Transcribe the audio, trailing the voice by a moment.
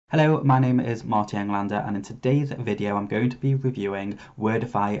Hello, my name is Marty Englander, and in today's video I'm going to be reviewing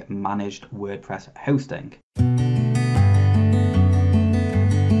Wordify Managed WordPress Hosting.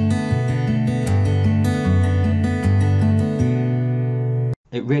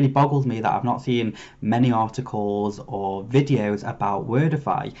 It really boggles me that I've not seen many articles or videos about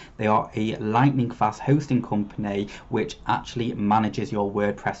Wordify. They are a lightning fast hosting company which actually manages your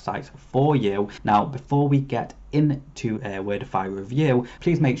WordPress sites for you. Now, before we get into a Wordify review,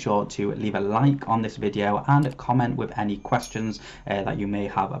 please make sure to leave a like on this video and comment with any questions that you may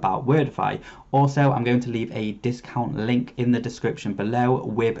have about Wordify. Also, I'm going to leave a discount link in the description below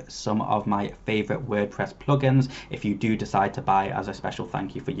with some of my favorite WordPress plugins if you do decide to buy as a special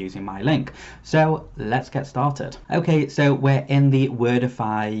thank you for using my link. So let's get started. Okay, so we're in the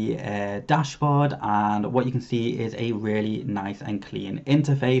Wordify dashboard, and what you can see is a really nice and clean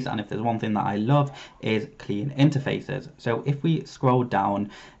interface. And if there's one thing that I love is clean interfaces. So if we scroll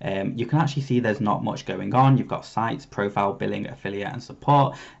down, you can actually see there's not much going on. You've got sites, profile, billing, affiliate, and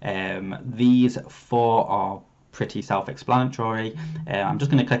support. These four are pretty self-explanatory. I'm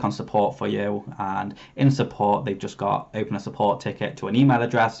just going to click on support for you, and in support they've just got open a support ticket to an email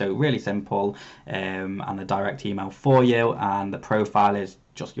address, so really simple, and a direct email for you, and the profile is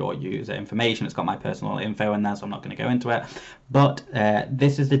just your user information. It's got my personal info in there, so I'm not going to go into it. But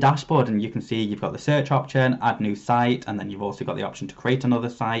this is the dashboard, and you can see you've got the search option, add new site, and then you've also got the option to create another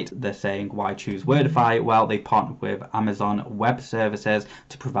site. They're saying why choose Wordify? Well, they partnered with Amazon Web Services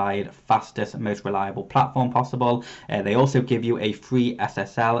to provide fastest and most reliable platform possible. They also give you a free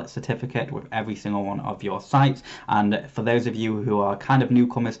SSL certificate with every single one of your sites. And for those of you who are kind of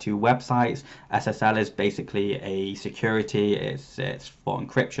newcomers to websites, SSL is basically a security. It's for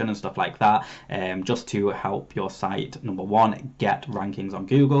encryption and stuff like that, just to help your site, number one, get rankings on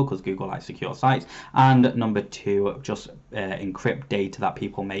Google, because Google likes secure sites, and number two, just encrypt data that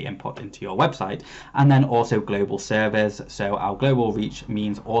people may input into your website. And then also global servers. So our global reach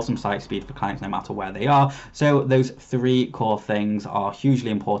means awesome site speed for clients no matter where they are. So those three core things are hugely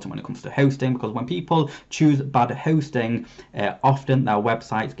important when it comes to hosting, because when people choose bad hosting, often their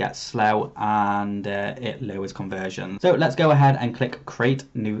websites get slow and it lowers conversion. So let's go ahead and click create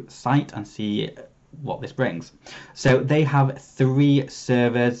new site and see what this brings. So they have three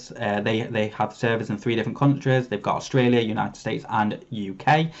servers. They have servers in 3 different countries. They've got Australia, United States, and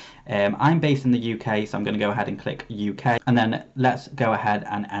UK. I'm based in the UK, so I'm going to go ahead and click UK, and then let's go ahead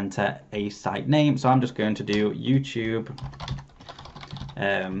and enter a site name. So I'm just going to do YouTube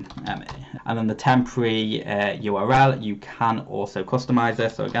and then the temporary URL, you can also customize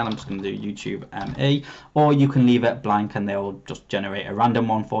this. So again, I'm just going to do YouTube ME, or you can leave it blank and they'll just generate a random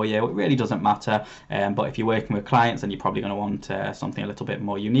one for you. It really doesn't matter, but if you're working with clients, then you're probably going to want something a little bit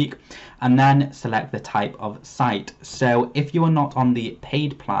more unique. And then select the type of site. So if you are not on the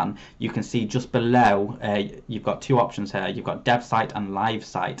paid plan, you can see just below you've got two options here. You've got dev site and live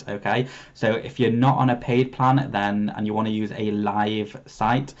site. Okay, so if you're not on a paid plan then and you want to use a live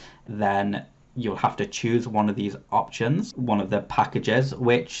site, then you'll have to choose one of these options, one of the packages,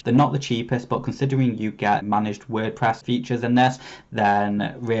 which they're not the cheapest, but considering you get managed WordPress features in this,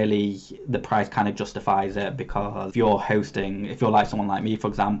 then really the price kind of justifies it. Because if you're hosting, if you're like someone like me, for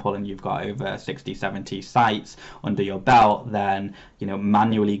example, and you've got over 60-70 sites under your belt, then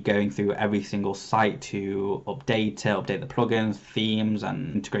manually going through every single site to update the plugins, themes,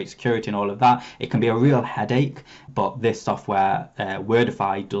 and integrate security and all of that, it can be a real headache. But this software,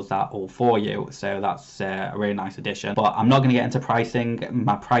 Wordify, does that all for you. So that's a really nice addition. But I'm not going to get into pricing.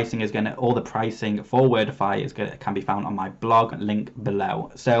 My pricing is all the pricing for Wordify can be found on my blog, link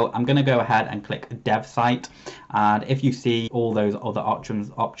below. So I'm going to go ahead and click dev site, and if you see all those other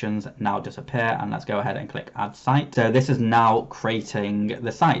options now disappear, and let's go ahead and click add site. So this is now creating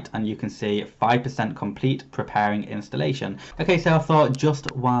the site, and you can see 5% complete, preparing installation. Okay, so I thought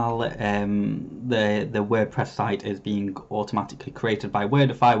just while the WordPress site is being automatically created by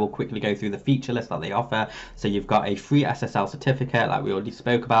Wordify, we'll quickly go through the feature list that they offer. So you've got a free SSL certificate, like we already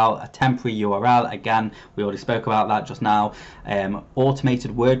spoke about, a temporary URL, again we already spoke about that just now,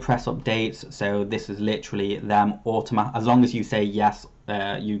 automated WordPress updates. So this is literally them as long as you say yes,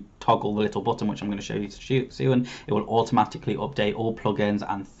 you toggle the little button, which I'm going to show you soon, it will automatically update all plugins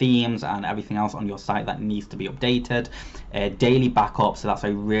and themes and everything else on your site that needs to be updated. Daily backup, so that's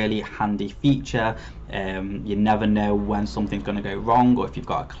a really handy feature. You never know when something's going to go wrong, or if you've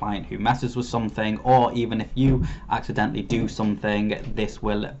got a client who messes with something, or even if you accidentally do something, this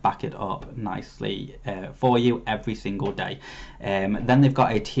will back it up nicely for you every single day. Then they've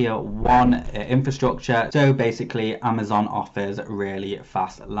got a tier 1 infrastructure. So basically Amazon offers really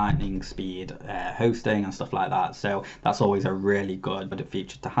fast lightning speed hosting and stuff like that. So that's always a really good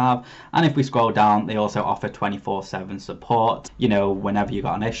feature to have. And if we scroll down, they also offer 24/7 support. You know, whenever you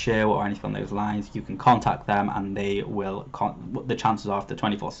got an issue or anything on those lines, you can contact them and they will, the chances are after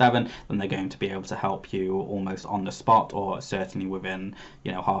 24/7, then they're going to be able to help you almost on the spot, or certainly within,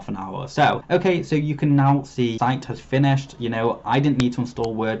 you know, half an hour or so. Okay, so you can now see the site has finished. You know, I didn't need to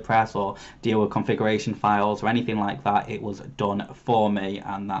install WordPress or deal with configuration files or anything like that. It was done for me,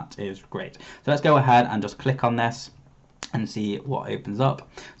 and that is great. So let's go ahead and just click on this and see what opens up.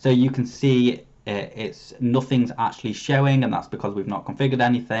 So you can see it's nothing's actually showing, and that's because we've not configured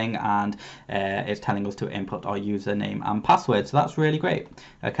anything, and it's telling us to input our username and password. So that's really great.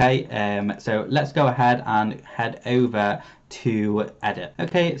 Okay, so let's go ahead and head over to edit.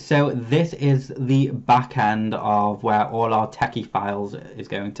 Okay, so this is the back end of where all our techie files is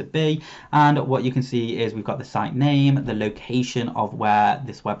going to be, and what you can see is we've got the site name, the location of where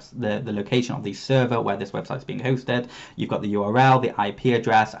this the location of the server where this website is being hosted. You've got the URL, the IP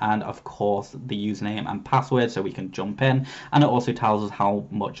address, and of course the username and password, so we can jump in, and it also tells us how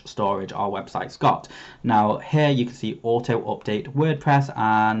much storage our website's got. Now here you can see auto update WordPress,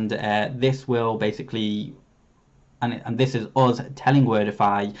 and this will basically, and this is us telling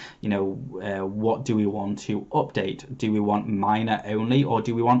Wordify, you know, what do we want to update? Do we want minor only, or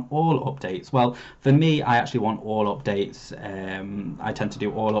do we want all updates? Well, for me, I actually want all updates. I tend to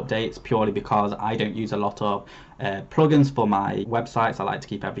do all updates purely because I don't use a lot of plugins for my websites. I like to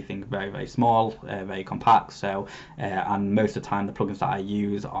keep everything very, very small, very compact. So, and most of the time, the plugins that I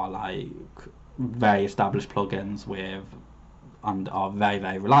use are like very established plugins with, and are very,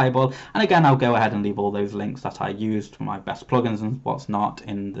 very reliable. And again, I'll go ahead and leave all those links that I used for my best plugins and what's not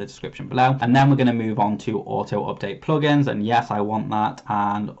in the description below. And then we're going to move on to auto update plugins, and yes, I want that,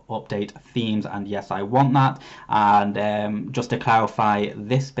 and update themes, and yes, I want that. And just to clarify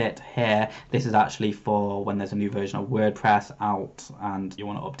this bit here, this is actually for when there's a new version of WordPress out and you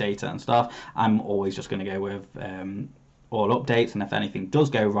want to update it and stuff. I'm always just going to go with all updates, and if anything does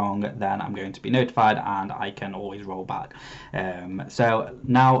go wrong, then I'm going to be notified and I can always roll back. So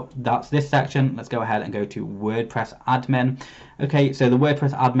now that's this section. Let's go ahead and go to WordPress Admin. Okay, so the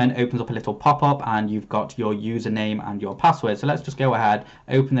WordPress Admin opens up a little pop-up, and you've got your username and your password. So let's just go ahead,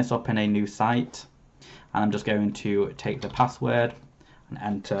 open this up in a new site, and I'm just going to take the password and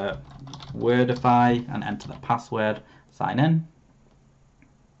enter Wordify and enter the password, sign in.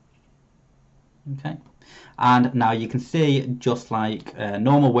 Okay. And now you can see, just like a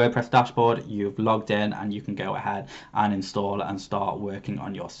normal WordPress dashboard, you've logged in and you can go ahead and install and start working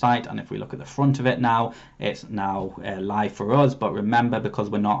on your site. And if we look at the front of it now, it's now live for us. But remember, because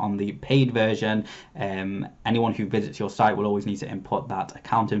we're not on the paid version, anyone who visits your site will always need to input that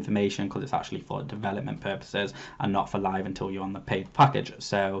account information, because it's actually for development purposes and not for live until you're on the paid package.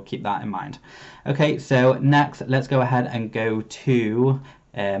 So keep that in mind. Okay, so next, let's go ahead and go to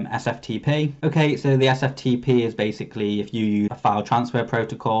Sftp. Okay, so the Sftp is basically, if you use a file transfer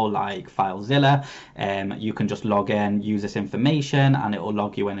protocol like FileZilla, you can just log in, use this information, and it will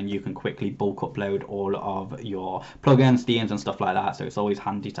log you in, and you can quickly bulk upload all of your plugins, themes, and stuff like that. So it's always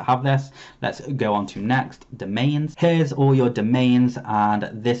handy to have this. Let's go on to next, domains. Here's all your domains, and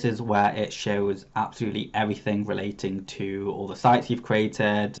this is where it shows absolutely everything relating to all the sites you've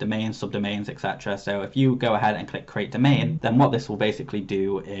created, domains, subdomains, etc. So if you go ahead and click create domain, then what this will basically do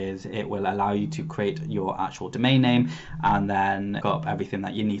is it will allow you to create your actual domain name, and then hook up everything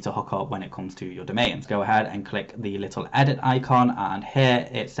that you need to hook up when it comes to your domains. Go ahead and click the little edit icon, and here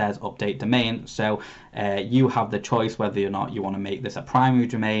it says update domain. So you have the choice whether or not you want to make this a primary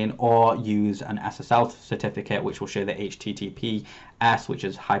domain or use an SSL certificate, which will show the HTTPS, which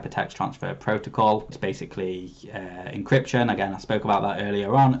is Hypertext Transfer Protocol. It's basically encryption. Again, I spoke about that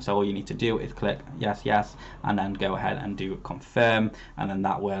earlier on. So all you need to do is click yes, yes, and then go ahead and do confirm, and then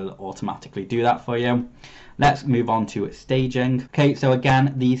that will automatically do that for you. Let's move on to staging. Okay, so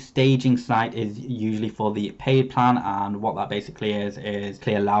again, the staging site is usually for the paid plan, and what that basically is it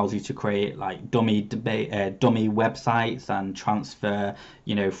allows you to create like dummy websites and transfer,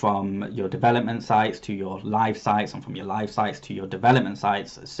 you know, from your development sites to your live sites, and from your live sites to your development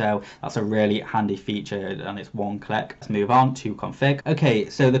sites. So that's a really handy feature, and it's one click. Let's move on to config. Okay,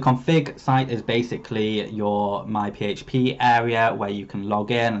 so the config site is basically your My PHP area where you can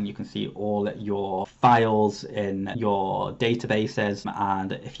log in and you can see all your files in your databases,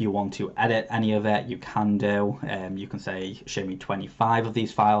 and if you want to edit any of it, you can do. You can say show me 25 of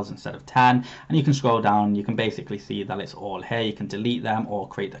these files instead of 10, and you can scroll scroll down, you can basically see that it's all here. You can delete them or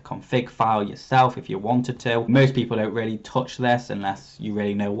create the config file yourself if you wanted to. Most people don't really touch this unless you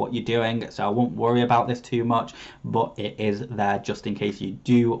really know what you're doing, so I won't worry about this too much, but it is there just in case you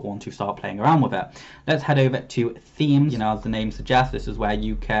do want to start playing around with it. Let's head over to themes. You know, as the name suggests, this is where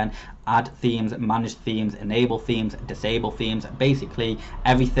you can add themes, manage themes, enable themes, disable themes. Basically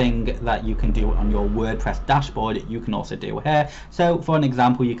everything that you can do on your WordPress dashboard you can also do here. So for an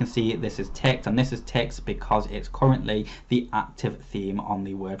example, you can see this is ticked, and this is ticked because it's currently the active theme on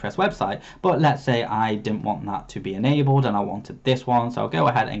the WordPress website. But let's say I didn't want that to be enabled and I wanted this one, so I'll go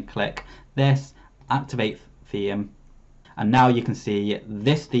ahead and click this, activate theme. And now you can see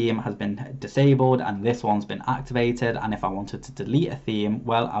this theme has been disabled and this one's been activated. And if I wanted to delete a theme,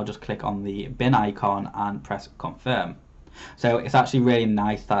 well, I'll just click on the bin icon and press confirm. So it's actually really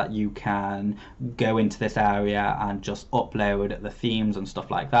nice that you can go into this area and just upload the themes and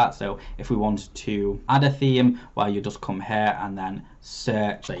stuff like that. So if we wanted to add a theme, well, you just come here and then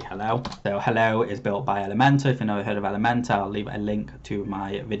search, say hello. So hello is built by Elementor. If you've never heard of Elementor, I'll leave a link to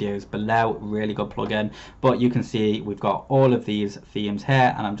my videos below. Really good plugin. But you can see we've got all of these themes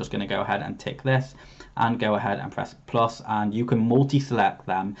here, and I'm just going to go ahead and tick this and go ahead and press plus, and you can multi-select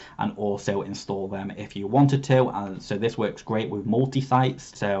them and also install them if you wanted to. And so this works great with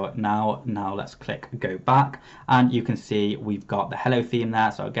multi-sites. So now let's click go back, and you can see we've got the hello theme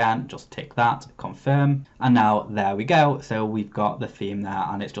there. So again, just tick that, confirm, and now there we go. So we've got the theme there,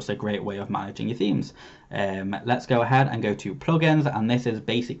 and it's just a great way of managing your themes. Let's go ahead and go to plugins, and this is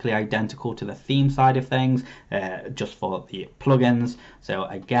basically identical to the theme side of things, just for the plugins. So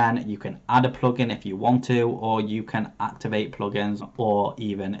again, you can add a plugin if you want to, or you can activate plugins or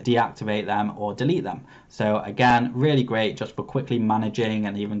even deactivate them or delete them. So again, really great just for quickly managing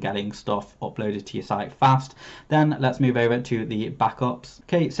and even getting stuff uploaded to your site fast. Then let's move over to the backups.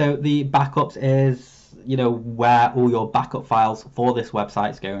 Okay, so the backups is, you know, where all your backup files for this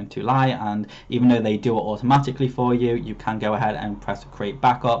website is going to lie. And even though they do it automatically for you, you can go ahead and press create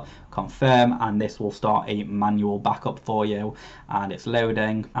backup, confirm, and this will start a manual backup for you. And it's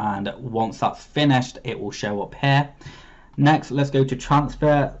loading, and once that's finished, it will show up here. Next, let's go to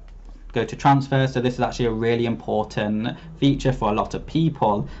transfer. So this is actually a really important feature for a lot of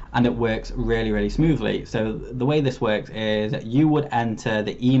people, and it works really smoothly. So the way this works is you would enter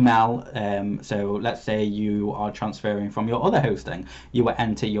the email. So let's say you are transferring from your other hosting, you will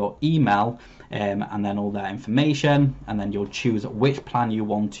enter your email and then all that information, and then you'll choose which plan you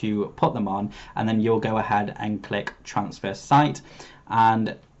want to put them on, and then you'll go ahead and click transfer site.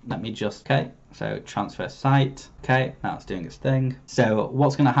 And let me just, okay, so transfer site. Okay, now it's doing its thing. So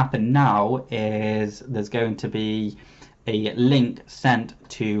what's going to happen now is there's going to be a link sent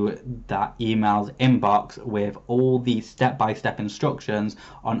to that email's inbox with all the step-by-step instructions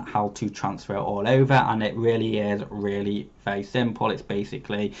on how to transfer it all over, and it really is very simple. It's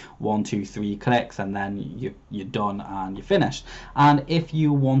basically 1, 2, 3 clicks, and then you're done and you're finished. And if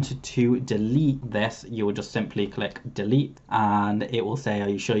you wanted to delete this, you will just simply click delete, and it will say, are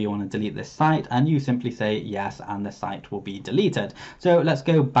you sure you want to delete this site? And you simply say yes, and the site will be deleted. So let's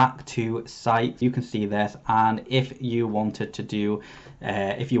go back to site. You can see this, and if you wanted to do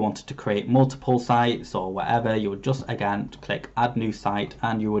if you wanted to create multiple sites or whatever, you would just again click add new site,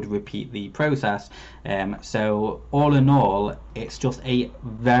 and you would repeat the process. So all in all, it's just a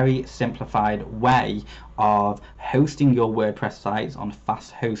very simplified way of hosting your WordPress sites on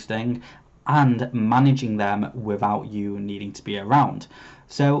fast hosting and managing them without you needing to be around.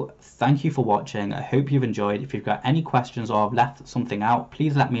 So thank you for watching. I hope you've enjoyed. If you've got any questions or have left something out,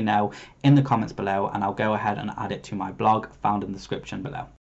 please let me know in the comments below, and I'll go ahead and add it to my blog found in the description below.